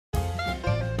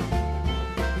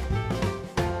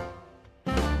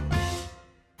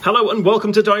Hello and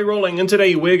welcome to Die Rollin, and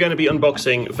today we're going to be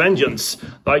unboxing Vengeance,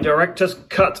 by Director's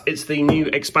Cut. It's the new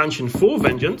expansion for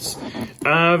Vengeance.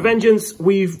 Vengeance,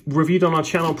 we've reviewed on our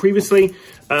channel previously.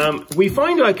 We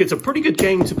find like it's a pretty good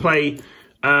game to play.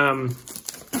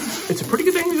 It's a pretty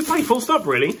good game to play, full stop,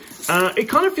 really. It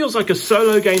kind of feels like a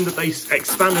solo game that they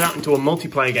expanded out into a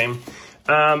multiplayer game.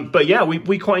 But yeah,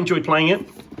 we quite enjoyed playing it.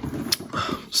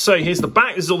 So here's the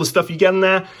back. This is all the stuff you get in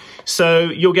there. So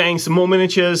you're getting some more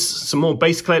miniatures, some more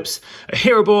base clips, a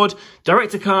hero board,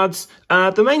 director cards.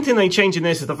 The main thing they changed in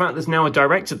this is the fact there's now a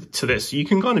director to this. So you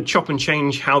can kind of chop and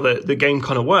change how the game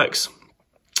kind of works.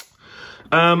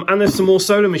 And there's some more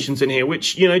solo missions in here,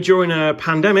 which, you know, during a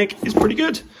pandemic is pretty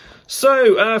good.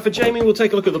 So for Jamie, we'll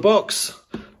take a look at the box.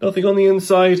 Nothing on the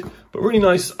inside, but really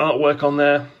nice artwork on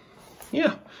there.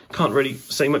 Yeah, can't really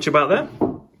say much about that.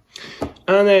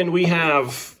 And then we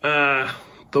have the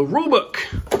rulebook.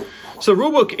 So the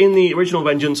rulebook in the original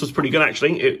Vengeance was pretty good,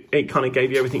 actually. It kind of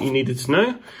gave you everything you needed to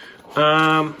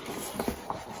know.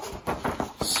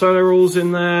 Solo rules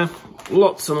in there.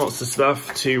 Lots and lots of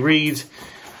stuff to read,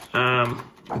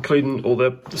 including all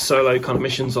the solo kind of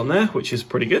missions on there, which is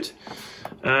pretty good.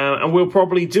 And we'll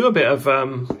probably do a bit of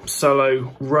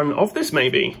solo run of this,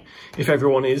 maybe, if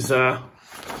everyone is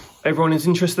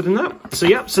interested in that. So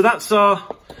yeah, so that's our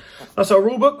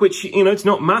rulebook, which, you know, it's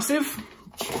not massive.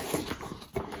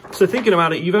 So thinking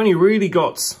about it, you've only really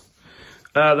got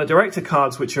the director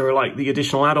cards, which are like the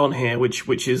additional add-on here,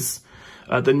 which is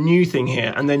the new thing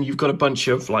here, and then you've got a bunch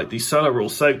of like these solo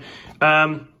rules. So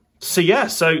yeah,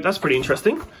 so that's pretty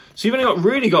interesting. So you've only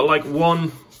really got like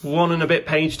one and a bit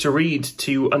page to read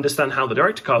to understand how the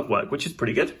director cards work, which is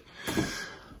pretty good.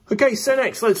 Okay, so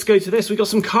next let's go to this. We got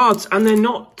some cards, and they're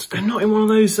not in one of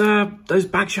those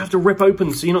bags you have to rip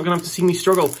open, so you're not gonna have to see me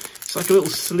struggle. It's like a little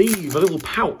sleeve, a little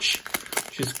pouch,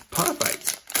 which is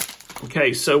perfect.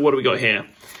 Okay, so what do we got here?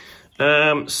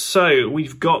 So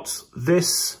we've got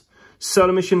this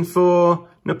solo mission for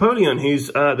Napoleon, who's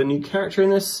the new character in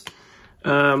this.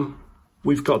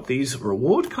 We've got these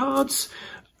reward cards.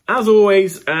 As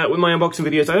always, with my unboxing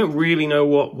videos, I don't really know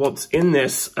what's in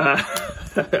this,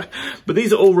 but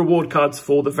these are all reward cards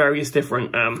for the various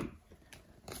different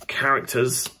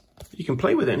characters you can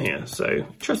play with in here. So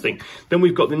interesting. Then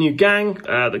we've got the new gang,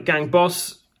 the gang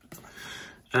boss,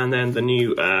 and then the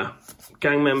new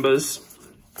gang members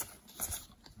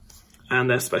and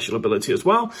their special ability as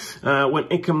well. When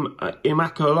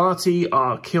Immaculati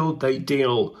are killed, they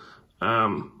deal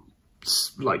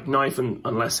like knife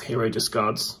unless hero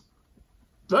discards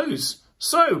those.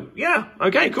 So yeah,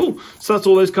 okay, cool. So that's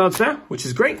all those cards there, which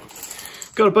is great.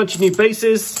 Got a bunch of new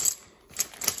bases.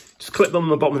 Just clip them on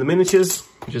the bottom of the miniatures,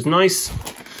 which is nice.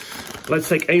 Let's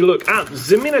take a look at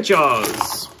the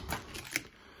miniatures.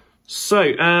 So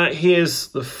here's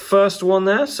the first one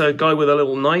there. So a guy with a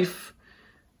little knife,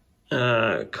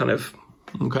 kind of,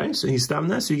 okay, so he's standing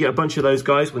there. So you get a bunch of those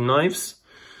guys with knives.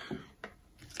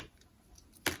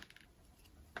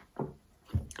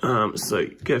 So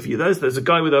get a few of those. There's a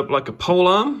guy with like a pole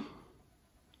arm.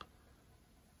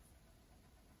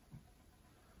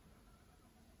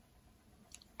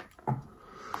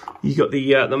 You got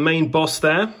the main boss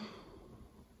there,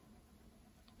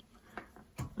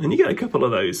 and you get a couple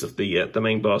of those of the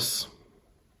main boss.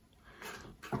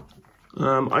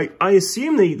 I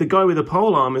assume the guy with the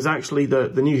pole arm is actually the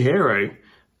new hero,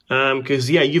 because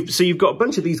yeah, you've got a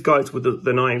bunch of these guys with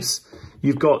the knives.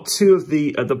 You've got two of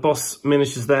the boss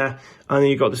miniatures there, and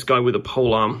then you've got this guy with a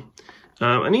pole arm,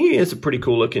 and he is a pretty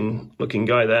cool looking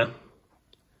guy there.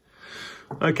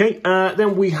 Okay,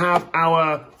 then we have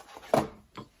our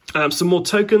some more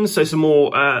tokens, so some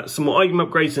more item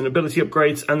upgrades and ability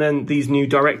upgrades, and then these new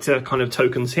director kind of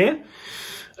tokens here.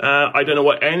 I don't know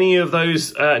what any of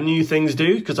those new things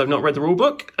do because I've not read the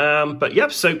rulebook, but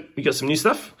yep. So we got some new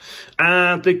stuff,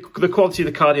 and the quality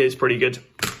of the card here is pretty good.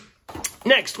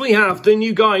 Next, we have the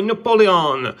new guy,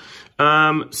 Napoleon.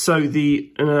 So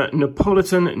the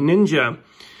Napolitan Ninja.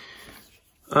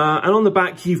 And on the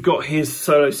back, you've got his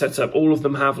solo setup. All of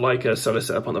them have like a solo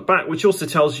setup on the back, which also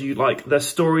tells you like their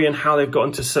story and how they've got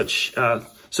into such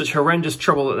horrendous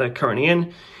trouble that they're currently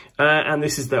in. And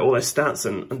this is all their stats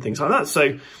and things like that.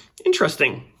 So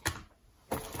interesting.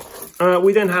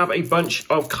 We then have a bunch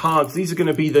of cards. These are going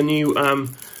to be the new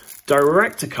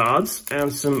director cards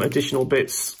and some additional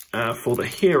bits for the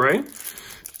hero.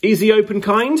 Easy open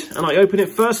kind, and I open it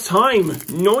first time.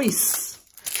 Nice.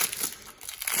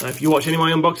 If you watch any of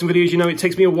my unboxing videos, you know it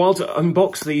takes me a while to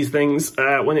unbox these things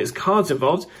when it's cards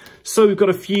involved. So we've got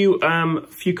a few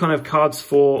kind of cards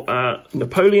for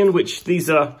Napoleon, which these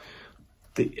are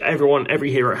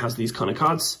every hero has these kind of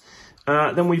cards.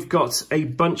 Then we've got a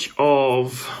bunch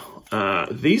of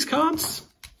these cards,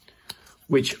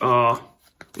 which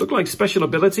look like special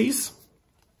abilities.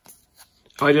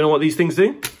 I don't know what these things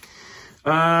do.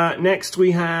 Next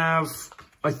we have,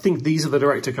 I think these are the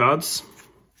director cards.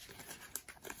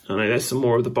 I know there's some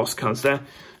more of the boss cards there.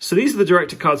 So these are the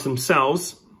director cards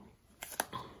themselves,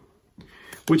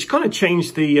 which kind of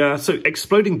changed the, so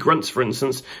exploding grunts, for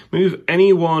instance, move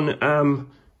any one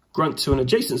grunt to an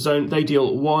adjacent zone, they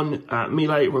deal 1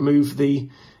 melee, remove the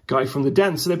guy from the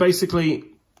den. So they're basically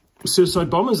suicide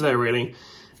bombers there, really.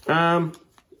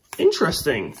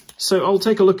 Interesting. So I'll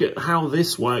take a look at how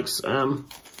this works, and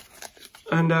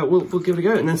we'll give it a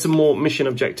go. And then some more mission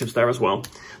objectives there as well.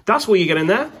 That's what you get in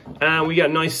there. We get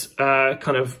a nice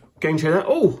kind of game tray there.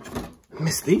 Oh, I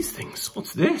missed these things.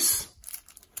 What's this?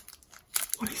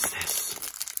 What is this?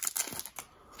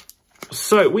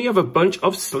 So we have a bunch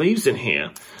of sleeves in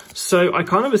here. So I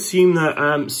kind of assume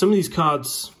that some of these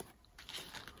cards...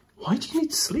 Why do you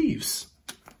need sleeves?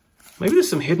 Maybe there's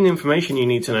some hidden information you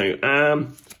need to know.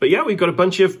 But yeah, we've got a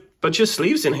bunch of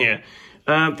sleeves in here.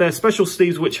 They're special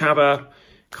sleeves which have a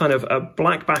kind of a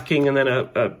black backing and then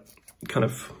a kind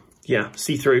of, yeah,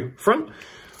 see-through front.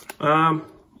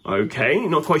 Okay,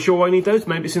 not quite sure why I need those.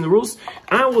 Maybe it's in the rules.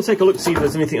 And we'll take a look to see if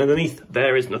there's anything underneath.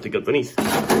 There is nothing underneath.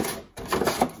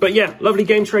 But yeah, lovely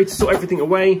game tray to sort everything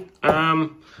away.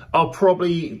 I'll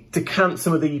probably decant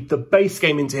some of the base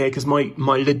game into here because my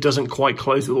lid doesn't quite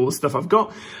close with all the stuff I've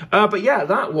got. But yeah,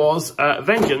 that was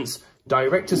Vengeance,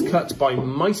 Director's Cut by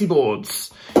Mighty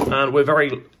Boards. And we're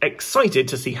very excited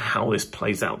to see how this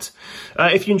plays out.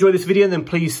 If you enjoyed this video, then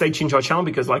please stay tuned to our channel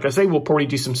because, like I say, we'll probably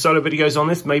do some solo videos on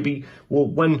this. Maybe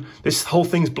when this whole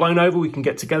thing's blown over, we can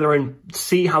get together and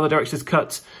see how the Director's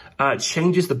Cut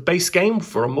changes the base game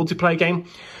for a multiplayer game.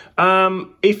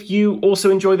 If you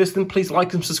also enjoy this, then please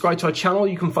like and subscribe to our channel.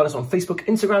 You can find us on Facebook,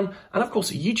 Instagram, and of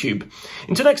course, YouTube.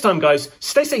 Until next time, guys,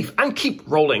 stay safe and keep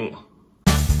rolling.